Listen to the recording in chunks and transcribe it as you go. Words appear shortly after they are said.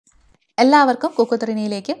എല്ലാവർക്കും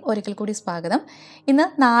കുക്കുത്രിനിയിലേക്ക് ഒരിക്കൽ കൂടി സ്വാഗതം. ഇന്ന്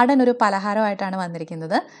നാടൻ ഒരു പലഹാരമായിട്ടാണ്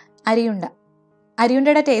വന്നിരിക്കുന്നത്, അരിയുണ്ട.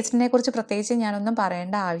 അരിയുണ്ടയുടെ ടേസ്റ്റിനെ കുറിച്ച് പ്രത്യേകിച്ച് ഞാനൊന്നും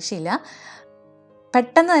പറയേണ്ട ആവശ്യമില്ല.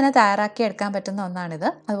 പെട്ടെന്ന് തന്നെ തയ്യാറാക്കി എടുക്കാൻ പറ്റുന്ന ഒന്നാണിത്.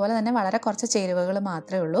 അതുപോലെ തന്നെ വളരെ കുറച്ച് ചേരുവകൾ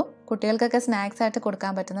മാത്രമേ ഉള്ളൂ. കുട്ടികൾക്കൊക്കെ സ്നാക്സ് ആയിട്ട്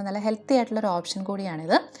കൊടുക്കാൻ പറ്റുന്ന നല്ല ഹെൽത്തി ആയിട്ടുള്ളൊരു ഓപ്ഷൻ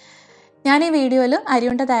കൂടിയാണിത്. ഞാൻ ഈ വീഡിയോയിൽ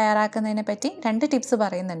അരിയുണ്ട തയ്യാറാക്കുന്നതിനെ പറ്റി 2 ടിപ്സ്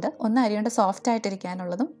പറയുന്നുണ്ട്. ഒന്ന് അരിയുണ്ട സോഫ്റ്റ്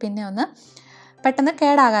ആയിട്ടിരിക്കാനുള്ളതും, പിന്നെ ഒന്ന് പെട്ടെന്ന്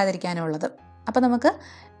കേടാകാതിരിക്കാനുള്ളതും. അപ്പോൾ നമുക്ക്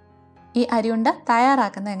ഈ അരിയുണ്ട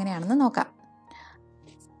തയ്യാറാക്കുന്നത് എങ്ങനെയാണെന്ന് നോക്കാം.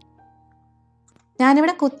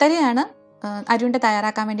 ഞാനിവിടെ കുത്തരിയാണ് അരിയുണ്ട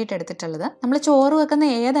തയ്യാറാക്കാൻ വേണ്ടിയിട്ട് എടുത്തിട്ടുള്ളത്. നമ്മൾ ചോറ് വെക്കുന്ന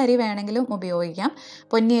ഏതരി വേണമെങ്കിലും ഉപയോഗിക്കാം.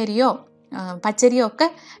 പൊന്നിയരിയോ പച്ചരിയോ ഒക്കെ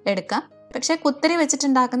എടുക്കാം. പക്ഷേ കുത്തരി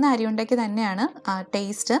വെച്ചിട്ടുണ്ടാക്കുന്ന അരിയുണ്ടയ്ക്ക് തന്നെയാണ്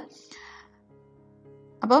ടേസ്റ്റ്.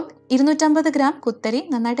 അപ്പം 250 ഗ്രാം കുത്തരി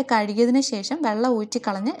നന്നായിട്ട് കഴുകിയതിന് ശേഷം വെള്ളം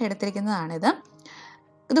ഊറ്റിക്കളഞ്ഞ് എടുത്തിരിക്കുന്നതാണിത്.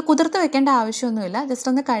 ഇത് കുതിർത്ത് വെക്കേണ്ട ആവശ്യമൊന്നുമില്ല, ജസ്റ്റ്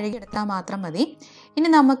ഒന്ന് കഴുകിയെടുത്താൽ മാത്രം മതി. ഇനി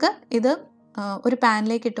നമുക്ക് ഇത് ഒരു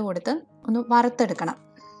പാനിലേക്ക് ഇട്ട് കൊടുത്ത് ഒന്ന് വറുത്തെടുക്കണം.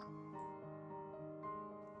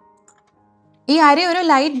 ഈ അരി ഒരു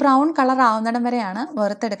ലൈറ്റ് ബ്രൗൺ കളർ ആവുന്നിടം വരെയാണ്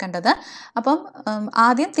വറുത്തെടുക്കേണ്ടത്. അപ്പം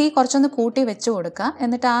ആദ്യം തീ കുറച്ചൊന്ന് കൂട്ടി വെച്ച് കൊടുക്കുക.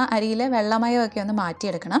 എന്നിട്ട് ആ അരിയിലെ വെള്ളമയമൊക്കെ ഒന്ന്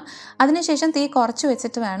മാറ്റിയെടുക്കണം. അതിനുശേഷം തീ കുറച്ച്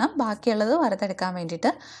വെച്ചിട്ട് വേണം ബാക്കിയുള്ളത് വറുത്തെടുക്കാൻ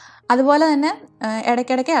വേണ്ടിയിട്ട്. അതുപോലെ തന്നെ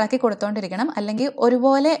ഇടയ്ക്കിടയ്ക്ക് ഇളക്കി കൊടുത്തുകൊണ്ടിരിക്കണം, അല്ലെങ്കിൽ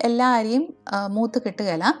ഒരുപോലെ എല്ലാ അരിയും മൂത്ത്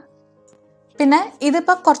കിട്ടുകയില്ല. പിന്നെ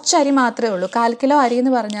ഇതിപ്പോൾ കുറച്ച് അരി മാത്രമേ ഉള്ളൂ. 1/4 കിലോ അരി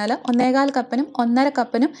എന്ന് പറഞ്ഞാൽ 1.25 കപ്പിനും 1.5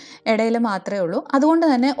 കപ്പിനും ഇടയിൽ മാത്രമേ ഉള്ളൂ. അതുകൊണ്ട്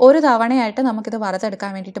തന്നെ ഒരു തവണയായിട്ട് നമുക്കിത്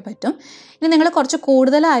വറുത്തെടുക്കാൻ വേണ്ടിയിട്ട് പറ്റും. ഇനി നിങ്ങൾ കുറച്ച്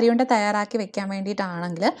കൂടുതൽ അരിയുണ്ട തയ്യാറാക്കി വെക്കാൻ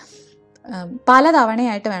വേണ്ടിയിട്ടാണെങ്കിൽ പല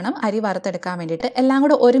തവണയായിട്ട് വേണം അരി വറുത്തെടുക്കാൻ വേണ്ടിയിട്ട്. എല്ലാം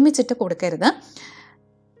കൂടെ ഒരുമിച്ചിട്ട് കൊടുക്കരുത്.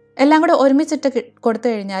 എല്ലാം കൂടെ ഒരുമിച്ചിട്ട് കൊടുത്തു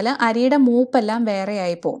കഴിഞ്ഞാൽ അരിയുടെ മൂപ്പെല്ലാം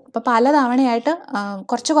വേറെയായി പോകും. അപ്പോൾ പല തവണയായിട്ട്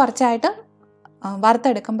കുറച്ചായിട്ട്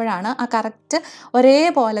വറുത്തെടുക്കുമ്പോഴാണ് ആ കറക്റ്റ്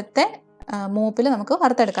ഒരേപോലത്തെ മൂപ്പിൽ നമുക്ക്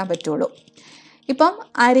വറുത്തെടുക്കാൻ പറ്റുള്ളൂ. ഇപ്പം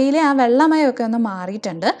അരിയിലെ ആ വെള്ളമയമൊക്കെ ഒന്ന്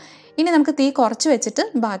മാറിയിട്ടുണ്ട്. ഇനി നമുക്ക് തീ കുറച്ച് വെച്ചിട്ട്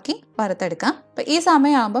ബാക്കി വറുത്തെടുക്കാം. അപ്പം ഈ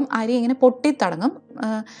സമയമാകുമ്പം അരി ഇങ്ങനെ പൊട്ടിത്തുടങ്ങും.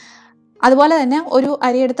 അതുപോലെ തന്നെ ഒരു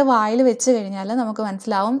അരിയെടുത്ത് വായിൽ വെച്ച് കഴിഞ്ഞാൽ നമുക്ക്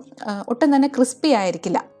മനസ്സിലാവും ഒട്ടും തന്നെ ക്രിസ്പി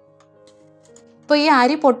ആയിരിക്കില്ല. ഇപ്പോൾ ഈ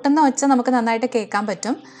അരി പൊട്ടുന്ന ഒച്ച നമുക്ക് നന്നായിട്ട് കേൾക്കാൻ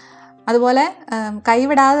പറ്റും. അതുപോലെ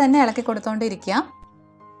കൈവിടാതെ തന്നെ ഇളക്കി കൊടുത്തുകൊണ്ടിരിക്കുക.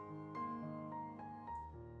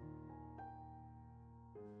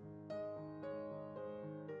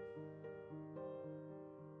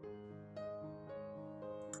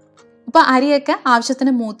 ഇപ്പോൾ അരിയൊക്കെ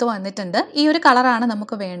ആവശ്യത്തിന് മൂത്ത് വന്നിട്ടുണ്ട്. ഈ ഒരു കളറാണ്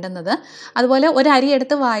നമുക്ക് വേണ്ടുന്നത്. അതുപോലെ ഒരു അരി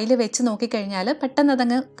എടുത്ത് വായിൽ വെച്ച് നോക്കിക്കഴിഞ്ഞാൽ പെട്ടെന്ന്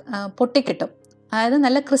അതങ്ങ് പൊട്ടിക്കിട്ടും. അതായത്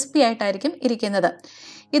നല്ല ക്രിസ്പി ആയിട്ടായിരിക്കും ഇരിക്കുന്നത്.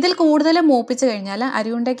 ഇതിൽ കൂടുതൽ മൂപ്പിച്ച് കഴിഞ്ഞാൽ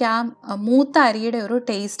അരിയുണ്ടയ്ക്ക് ആ മൂത്ത അരിയുടെ ഒരു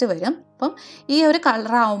ടേസ്റ്റ് വരും. അപ്പം ഈ ഒരു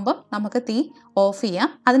കളറാവുമ്പം നമുക്ക് തീ ഓഫ് ചെയ്യാം.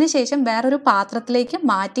 അതിനുശേഷം വേറൊരു പാത്രത്തിലേക്ക്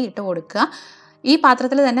മാറ്റി ഇട്ട് കൊടുക്കുക. ഈ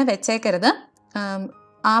പാത്രത്തിൽ തന്നെ വെച്ചേക്കരുത്.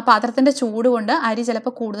 ആ പാത്രത്തിൻ്റെ ചൂട് കൊണ്ട് അരി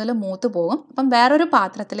ചിലപ്പോൾ കൂടുതൽ മൂത്ത് പോകും. അപ്പം വേറൊരു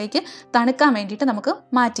പാത്രത്തിലേക്ക് തണുക്കാൻ വേണ്ടിയിട്ട് നമുക്ക്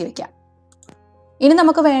മാറ്റി വയ്ക്കാം. ഇനി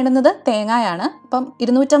നമുക്ക് വേണ്ടുന്നത് തേങ്ങയാണ്. അപ്പം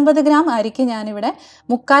 250 ഗ്രാം അരിക്ക് ഞാനിവിടെ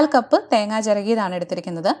 1/4 കപ്പ് തേങ്ങ ചിരകിയതാണ്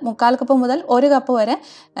എടുത്തിരിക്കുന്നത്. 1/4 കപ്പ് മുതൽ 1 കപ്പ് വരെ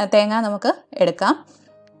തേങ്ങ നമുക്ക് എടുക്കാം.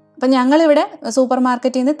 അപ്പം ഞങ്ങളിവിടെ സൂപ്പർ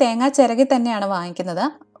മാർക്കറ്റിൽ നിന്ന് തേങ്ങ ചിരകി തന്നെയാണ് വാങ്ങിക്കുന്നത്.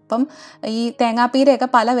 അപ്പം ഈ തേങ്ങാപ്പീരയൊക്കെ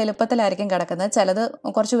പല വലുപ്പത്തിലായിരിക്കും കിടക്കുന്നത്. ചിലത്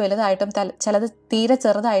കുറച്ച് വലുതായിട്ടും ചിലത് തീരെ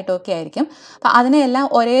ചെറുതായിട്ടും ഒക്കെ ആയിരിക്കും. അപ്പം അതിനെയെല്ലാം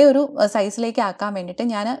ഒരേ ഒരു സൈസിലേക്ക് ആക്കാൻ വേണ്ടിയിട്ട്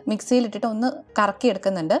ഞാൻ മിക്സിയിലിട്ടിട്ട് ഒന്ന് കറക്കി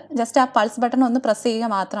എടുക്കുന്നുണ്ട്. ജസ്റ്റ് ആ പൾസ് ബട്ടൺ ഒന്ന് പ്രസ്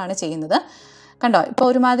ചെയ്യുക മാത്രമാണ് ചെയ്യുന്നത്. കണ്ടോ, ഇപ്പോൾ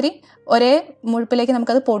ഒരുമാതിരി ഒരേ മുഴുപ്പിലേക്ക്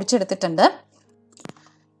നമുക്കത് പൊടിച്ചെടുത്തിട്ടുണ്ട്.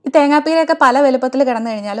 ഈ തേങ്ങാപ്പീരയൊക്കെ പല വലുപ്പത്തിൽ കിടന്നു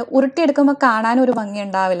കഴിഞ്ഞാൽ ഉരുട്ടിയെടുക്കുമ്പോൾ കാണാനും ഒരു ഭംഗി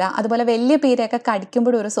ഉണ്ടാവില്ല. അതുപോലെ വലിയ പീരയൊക്കെ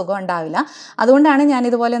കടിക്കുമ്പോഴും ഒരു സുഖം ഉണ്ടാവില്ല. അതുകൊണ്ടാണ് ഞാൻ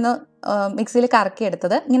ഇതുപോലെ ഒന്ന് മിക്സിയിൽ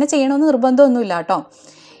കറക്കിയെടുത്തത്. ഇങ്ങനെ ചെയ്യണമെന്ന് നിർബന്ധമൊന്നുമില്ല കേട്ടോ.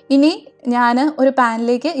 ഇനി ഞാൻ ഒരു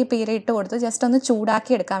പാനിലേക്ക് ഈ പീര ഇട്ട് കൊടുത്ത് ജസ്റ്റ് ഒന്ന്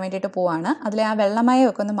ചൂടാക്കി എടുക്കാൻ വേണ്ടിയിട്ട് പോവാണ്. അതിലെ ആ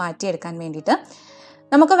വെള്ളമയമൊക്കെ ഒന്ന് മാറ്റിയെടുക്കാൻ വേണ്ടിയിട്ട്.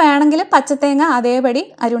 നമുക്ക് വേണമെങ്കിൽ പച്ചത്തേങ്ങ അതേപടി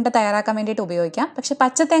അരിയുണ്ട തയ്യാറാക്കാൻ വേണ്ടിയിട്ട് ഉപയോഗിക്കാം. പക്ഷേ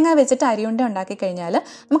പച്ചത്തേങ്ങ വെച്ചിട്ട് അരിയുണ്ട ഉണ്ടാക്കി കഴിഞ്ഞാൽ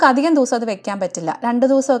നമുക്ക് അധികം ദിവസം അത് വെക്കാൻ പറ്റില്ല. 2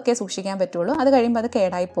 ദിവസമൊക്കെ സൂക്ഷിക്കാൻ പറ്റുള്ളൂ. അത് കഴിയുമ്പോൾ അത്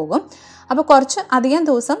കേടായി പോകും. അപ്പോൾ കുറച്ച് അധികം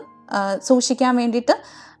ദിവസം സൂക്ഷിക്കാൻ വേണ്ടിയിട്ട്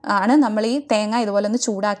ആണ് നമ്മൾ ഈ തേങ്ങ ഇതുപോലെ ഒന്ന്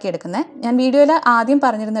ചൂടാക്കി എടുക്കുന്നത്. ഞാൻ വീഡിയോയിൽ ആദ്യം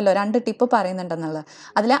പറഞ്ഞിരുന്നല്ലോ 2 ടിപ്പ് പറയുന്നുണ്ടെന്നുള്ളത്.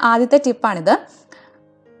 അതിലെ ആദ്യത്തെ ടിപ്പാണിത്.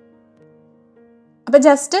 അപ്പോൾ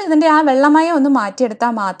ജസ്റ്റ് ഇതിൻ്റെ ആ വെള്ളമയം ഒന്ന്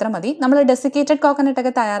മാറ്റിയെടുത്താൽ മാത്രം മതി. നമ്മൾ ഡെസിക്കേറ്റഡ്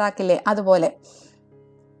കോക്കനട്ടൊക്കെ തയ്യാറാക്കില്ലേ, അതുപോലെ.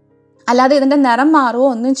 അല്ലാതെ ഇതിൻ്റെ നിറം മാറുകയോ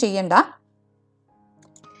ഒന്നും ചെയ്യണ്ട.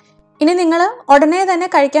 ഇനി നിങ്ങൾ ഉടനെ തന്നെ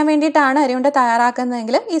കഴിക്കാൻ വേണ്ടിയിട്ടാണ് അരിയുണ്ട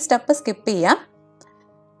തയ്യാറാക്കുന്നതെങ്കിൽ ഈ സ്റ്റെപ്പ് സ്കിപ്പ് ചെയ്യാം.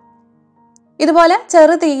 ഇതുപോലെ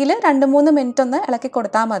ചെറു തീയിൽ 2-3 മിനിറ്റ് ഒന്ന് ഇളക്കി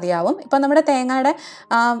കൊടുത്താൽ മതിയാവും. ഇപ്പം നമ്മുടെ തേങ്ങയുടെ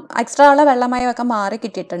എക്സ്ട്രാ ഉള്ള വെള്ളമയമൊക്കെ മാറി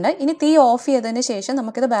കിട്ടിയിട്ടുണ്ട്. ഇനി തീ ഓഫ് ചെയ്തതിന് ശേഷം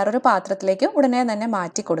നമുക്കിത് വേറൊരു പാത്രത്തിലേക്ക് ഉടനെ തന്നെ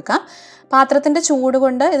മാറ്റി കൊടുക്കാം. പാത്രത്തിൻ്റെ ചൂട്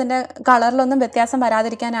കൊണ്ട് ഇതിൻ്റെ കളറിലൊന്നും വ്യത്യാസം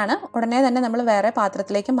വരാതിരിക്കാനാണ് ഉടനെ തന്നെ നമ്മൾ വേറെ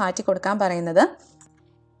പാത്രത്തിലേക്ക് മാറ്റി കൊടുക്കാൻ പറയുന്നത്.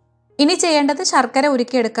 ഇനി ചെയ്യേണ്ടത് ശർക്കര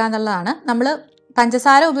ഉരുക്കിയെടുക്കുക എന്നുള്ളതാണ്. നമ്മൾ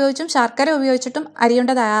പഞ്ചസാര ഉപയോഗിച്ചും ശർക്കര ഉപയോഗിച്ചിട്ടും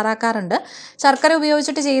അരിയുണ്ട തയ്യാറാക്കാറുണ്ട്. ശർക്കര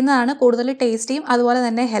ഉപയോഗിച്ചിട്ട് ചെയ്യുന്നതാണ് കൂടുതൽ ടേസ്റ്റിയും അതുപോലെ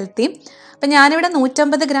തന്നെ ഹെൽത്തിയും. അപ്പം ഞാനിവിടെ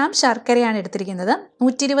 150 ഗ്രാം ശർക്കരയാണ് എടുത്തിരിക്കുന്നത്.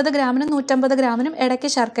 120 ഗ്രാമിനും 150 ഗ്രാമിനും ഇടയ്ക്ക്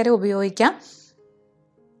ശർക്കര ഉപയോഗിക്കാം.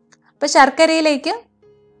 അപ്പോൾ ശർക്കരയിലേക്ക്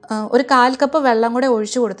ഒരു 1/4 കപ്പ് വെള്ളം കൂടെ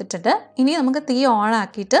ഒഴിച്ചു കൊടുത്തിട്ടുണ്ട്. ഇനി നമുക്ക് തീ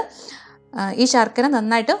ഓണാക്കിയിട്ട് ഈ ശർക്കര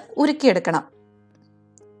നന്നായിട്ട് ഉരുക്കിയെടുക്കണം.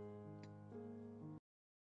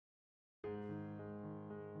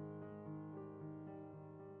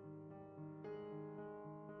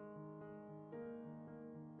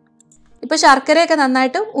 ഇപ്പോൾ ശർക്കരയൊക്കെ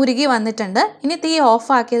നന്നായിട്ട് ഉരുകി വന്നിട്ടുണ്ട്. ഇനി തീ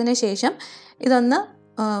ഓഫാക്കിയതിന് ശേഷം ഇതൊന്ന്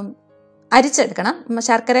അരിച്ചെടുക്കണം.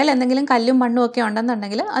 ശർക്കരയിൽ എന്തെങ്കിലും കല്ലും മണ്ണും ഒക്കെ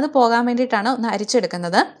ഉണ്ടെന്നുണ്ടെങ്കിൽ അത് പോകാൻ വേണ്ടിയിട്ടാണ് ഒന്ന്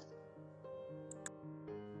അരിച്ചെടുക്കുന്നത്.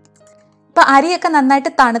 ഇപ്പോൾ അരിയൊക്കെ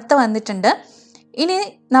നന്നായിട്ട് തണുത്ത് വന്നിട്ടുണ്ട്. ഇനി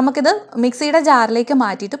നമുക്കിത് മിക്സിയുടെ ജാറിലേക്ക്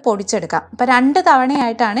മാറ്റിയിട്ട് പൊടിച്ചെടുക്കാം. ഇപ്പോൾ 2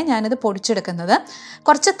 തവണയായിട്ടാണ് ഞാനിത് പൊടിച്ചെടുക്കുന്നത്.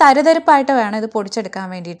 കുറച്ച് തരിതരിപ്പായിട്ട് വേണം ഇത് പൊടിച്ചെടുക്കാൻ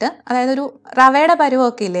വേണ്ടിയിട്ട്. അതായത് ഒരു റവയുടെ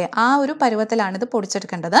പരുവമൊക്കെ ഇല്ലേ, ആ ഒരു പരുവത്തിലാണ് ഇത്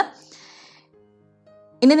പൊടിച്ചെടുക്കേണ്ടത്.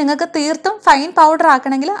 ഇനി നിങ്ങൾക്ക് തീർത്തും ഫൈൻ പൗഡർ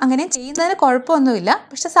ആക്കണമെങ്കിൽ അങ്ങനെ ചെയ്യുന്നതിന് കുഴപ്പമൊന്നുമില്ല.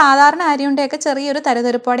 പക്ഷെ സാധാരണ അരിയുണ്ടയൊക്കെ ചെറിയൊരു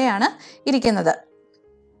തരിതരിപ്പോടെയാണ് ഇരിക്കുന്നത്.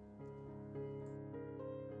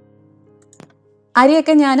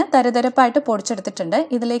 അരിയൊക്കെ ഞാൻ തരിതരിപ്പായിട്ട് പൊടിച്ചെടുത്തിട്ടുണ്ട്.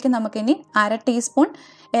 ഇതിലേക്ക് നമുക്കിനി 1/2 ടീസ്പൂൺ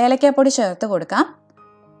ഏലക്കാപ്പൊടി ചേർത്ത് കൊടുക്കാം.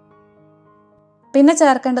 പിന്നെ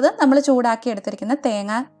ചേർക്കേണ്ടത് നമ്മൾ ചൂടാക്കി എടുത്തിരിക്കുന്ന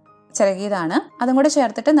തേങ്ങ ചിരകിയതാണ്. അതും കൂടെ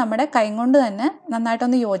ചേർത്തിട്ട് നമ്മുടെ കൈ കൊണ്ട് തന്നെ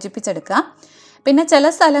നന്നായിട്ടൊന്ന് യോജിപ്പിച്ചെടുക്കുക. പിന്നെ ചില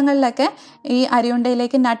സ്ഥലങ്ങളിലൊക്കെ ഈ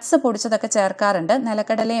അരിയുണ്ടയിലേക്ക് നട്ട്സ് പൊടിച്ചതൊക്കെ ചേർക്കാറുണ്ട്.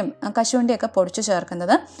 നിലക്കടലയും കശുവണ്ടിയൊക്കെ പൊടിച്ച്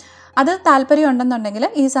ചേർക്കുന്നത്. അത് താല്പര്യം ഉണ്ടെന്നുണ്ടെങ്കിൽ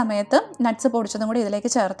ഈ സമയത്ത് നട്ട്സ് പൊടിച്ചതും കൂടി ഇതിലേക്ക്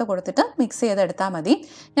ചേർത്ത് കൊടുത്തിട്ട് മിക്സ് ചെയ്തെടുത്താൽ മതി.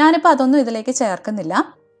 ഞാനിപ്പോൾ അതൊന്നും ഇതിലേക്ക് ചേർക്കുന്നില്ല.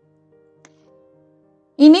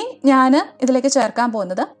 ഇനി ഞാൻ ഇതിലേക്ക് ചേർക്കാൻ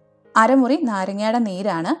പോകുന്നത് 1/2 മുറി നാരങ്ങയുടെ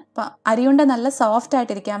നീരാണ്. അപ്പം അരിയുണ്ട നല്ല സോഫ്റ്റ്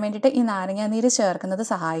ആയിട്ടിരിക്കാൻ വേണ്ടിയിട്ട് ഈ നാരങ്ങ നീര് ചേർക്കുന്നത്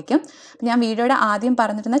സഹായിക്കും. ഞാൻ വീഡിയോയുടെ ആദ്യം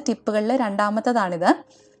പറഞ്ഞിരുന്ന ടിപ്പുകളിൽ രണ്ടാമത്തതാണിത്.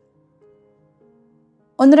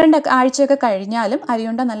 1-2 ആഴ്ചയൊക്കെ കഴിഞ്ഞാലും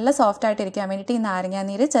അരിയുണ്ട നല്ല സോഫ്റ്റ് ആയിട്ടിരിക്കാൻ വേണ്ടിയിട്ട് ഈ നാരങ്ങ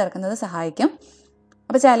നീര് ചേർക്കുന്നത് സഹായിക്കും.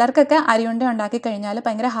 അപ്പോൾ ചിലർക്കൊക്കെ അരിയുണ്ട ഉണ്ടാക്കി കഴിഞ്ഞാൽ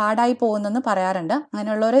ഭയങ്കര ഹാർഡായി പോകുന്നെന്ന് പറയാറുണ്ട്.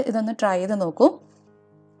 അങ്ങനെയുള്ളവർ ഇതൊന്ന് ട്രൈ ചെയ്ത് നോക്കൂ.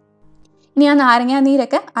 ഇനി ആ നാരങ്ങ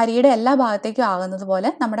നീരൊക്കെ അരിയുടെ എല്ലാ ഭാഗത്തേക്കും ആകുന്നത്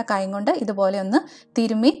പോലെ നമ്മുടെ കൈ കൊണ്ട് ഇതുപോലെ ഒന്ന്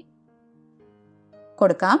തിരുമ്മി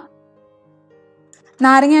കൊടുക്കാം.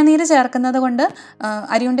 നാരങ്ങ നീര് ചേർക്കുന്നത് കൊണ്ട്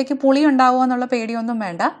അരിയുണ്ടയ്ക്ക് പുളി ഉണ്ടാവുമോ എന്നുള്ള പേടിയൊന്നും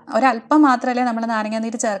വേണ്ട. ഒരല്പം മാത്രമല്ലേ നമ്മൾ നാരങ്ങ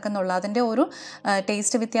നീര് ചേർക്കുന്നുള്ളൂ. അതിൻ്റെ ഒരു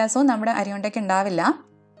ടേസ്റ്റ് വ്യത്യാസവും നമ്മുടെ അരിയുണ്ടയ്ക്ക് ഉണ്ടാവില്ല.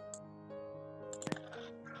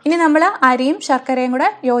 ഇനി നമ്മൾ അരിയും ശർക്കരയും കൂടെ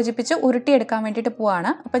യോജിപ്പിച്ച് ഉരുട്ടിയെടുക്കാൻ വേണ്ടിയിട്ട്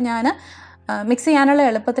പോവാണ്. അപ്പം ഞാൻ മിക്സ് ചെയ്യാനുള്ള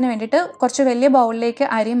എളുപ്പത്തിന് വേണ്ടിയിട്ട് കുറച്ച് വലിയ ബൗളിലേക്ക്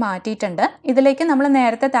അരി മാറ്റിയിട്ടുണ്ട്. ഇതിലേക്ക് നമ്മൾ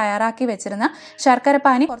നേരത്തെ തയ്യാറാക്കി വെച്ചിരുന്ന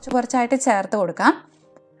ശർക്കരപ്പാനി കുറച്ചായിട്ട് ചേർത്ത് കൊടുക്കാം.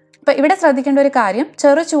 അപ്പോൾ ഇവിടെ ശ്രദ്ധിക്കേണ്ട ഒരു കാര്യം,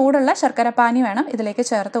 ചെറു ചൂടുള്ള ശർക്കരപ്പാനി വേണം ഇതിലേക്ക്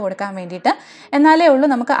ചേർത്ത് കൊടുക്കാൻ വേണ്ടിയിട്ട്. എന്നാലേ ഉള്ളൂ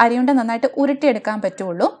നമുക്ക് അരിയുണ്ട നന്നായിട്ട് ഉരുട്ടിയെടുക്കാൻ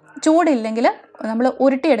പറ്റുള്ളൂ. ചൂടില്ലെങ്കിൽ നമ്മൾ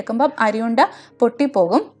ഉരുട്ടിയെടുക്കുമ്പം അരിയുണ്ട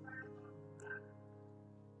പൊട്ടിപ്പോകും.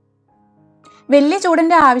 വലിയ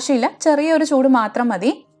ചൂടിൻ്റെ ആവശ്യമില്ല, ചെറിയൊരു ചൂട് മാത്രം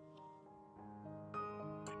മതി.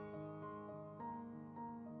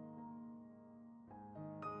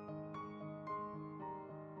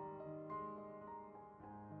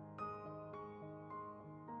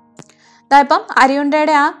 ഇപ്പം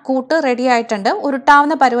അരിയുണ്ടയുടെ ആ കൂട്ട് റെഡി ആയിട്ടുണ്ട്.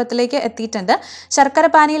 ഉരുട്ടാവുന്ന പരുവത്തിലേക്ക് എത്തിയിട്ടുണ്ട്. ശർക്കര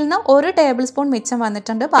പാനിയിൽ നിന്ന് 1 ടേബിൾ സ്പൂൺ മിച്ചം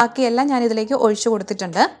വന്നിട്ടുണ്ട്. ബാക്കിയെല്ലാം ഞാൻ ഇതിലേക്ക് ഒഴിച്ചു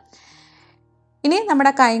കൊടുത്തിട്ടുണ്ട്. ഇനി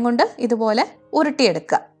നമ്മുടെ കൈ കൊണ്ട് ഇതുപോലെ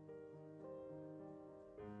ഉരുട്ടിയെടുക്കുക.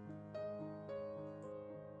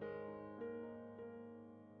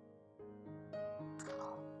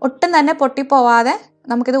 ഒട്ടും തന്നെ പൊട്ടിപ്പോവാതെ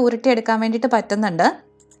നമുക്കിത് ഉരുട്ടിയെടുക്കാൻ വേണ്ടിയിട്ട് പറ്റുന്നുണ്ട്.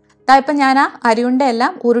 ഇപ്പം ഞാൻ ആ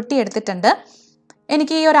അരിയുണ്ടയെല്ലാം ഉരുട്ടിയെടുത്തിട്ടുണ്ട്.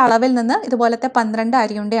 എനിക്ക് ഈ ഒരു അളവിൽ നിന്ന് ഇതുപോലത്തെ 12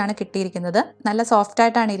 അരിയുണ്ടയാണ് കിട്ടിയിരിക്കുന്നത്. നല്ല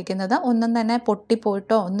സോഫ്റ്റായിട്ടാണ് ഇരിക്കുന്നത്. ഒന്നും തന്നെ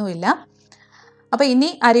പൊട്ടിപ്പോയിട്ടോ ഒന്നുമില്ല. അപ്പോൾ ഇനി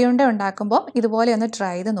അരിയുണ്ട ഉണ്ടാക്കുമ്പോൾ ഇതുപോലെ ഒന്ന്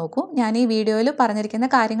ട്രൈ ചെയ്ത് നോക്കൂ. ഞാൻ ഈ വീഡിയോയിൽ പറഞ്ഞിരിക്കുന്ന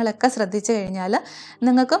കാര്യങ്ങളൊക്കെ ശ്രദ്ധിച്ചു കഴിഞ്ഞാൽ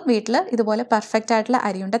നിങ്ങൾക്കും വീട്ടിൽ ഇതുപോലെ പെർഫെക്റ്റ് ആയിട്ടുള്ള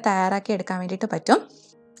അരിയുണ്ട തയ്യാറാക്കി എടുക്കാൻ വേണ്ടിയിട്ട് പറ്റും.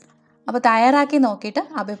 അപ്പോൾ തയ്യാറാക്കി നോക്കിയിട്ട്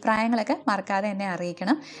അഭിപ്രായങ്ങളൊക്കെ മറക്കാതെ എന്നെ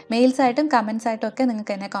അറിയിക്കണം. മെയിൽസായിട്ടും കമൻസായിട്ടും ഒക്കെ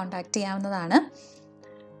നിങ്ങൾക്ക് എന്നെ കോൺടാക്റ്റ് ചെയ്യാവുന്നതാണ്.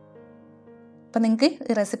 അപ്പോൾ നിങ്ങൾക്ക്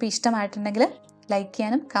ഈ റെസിപ്പി ഇഷ്ടമായിട്ടുണ്ടെങ്കിൽ ലൈക്ക്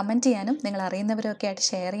ചെയ്യാനും കമൻറ്റ് ചെയ്യാനും നിങ്ങൾ അറിയുന്നവരൊക്കെ ആയിട്ട്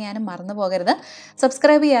ഷെയർ ചെയ്യാനും മറന്നു പോകരുത്.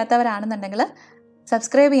 സബ്സ്ക്രൈബ് ചെയ്യാത്തവരാണെന്നുണ്ടെങ്കിൽ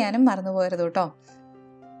സബ്സ്ക്രൈബ് ചെയ്യാനും മറന്നു പോകരുത് കേട്ടോ.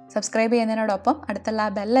 സബ്സ്ക്രൈബ് ചെയ്യുന്നതിനോടൊപ്പം അടുത്തുള്ള ആ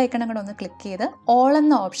ബെൽ ഐക്കണും കൂടെ ഒന്ന് ക്ലിക്ക് ചെയ്ത് ഓൾ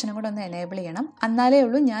എന്ന ഓപ്ഷനും കൂടെ ഒന്ന് എനേബിൾ ചെയ്യണം. എന്നാലേ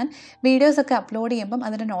ഉള്ളൂ ഞാൻ വീഡിയോസൊക്കെ അപ്ലോഡ് ചെയ്യുമ്പം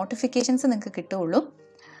അതിൻ്റെ നോട്ടിഫിക്കേഷൻസ് നിങ്ങൾക്ക് കിട്ടുകയുള്ളൂ.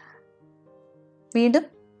 വീണ്ടും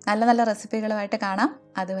നല്ല നല്ല റെസിപ്പികളുമായിട്ട് കാണാം.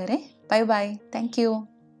 അതുവരെ ബൈ ബൈ. Thank you.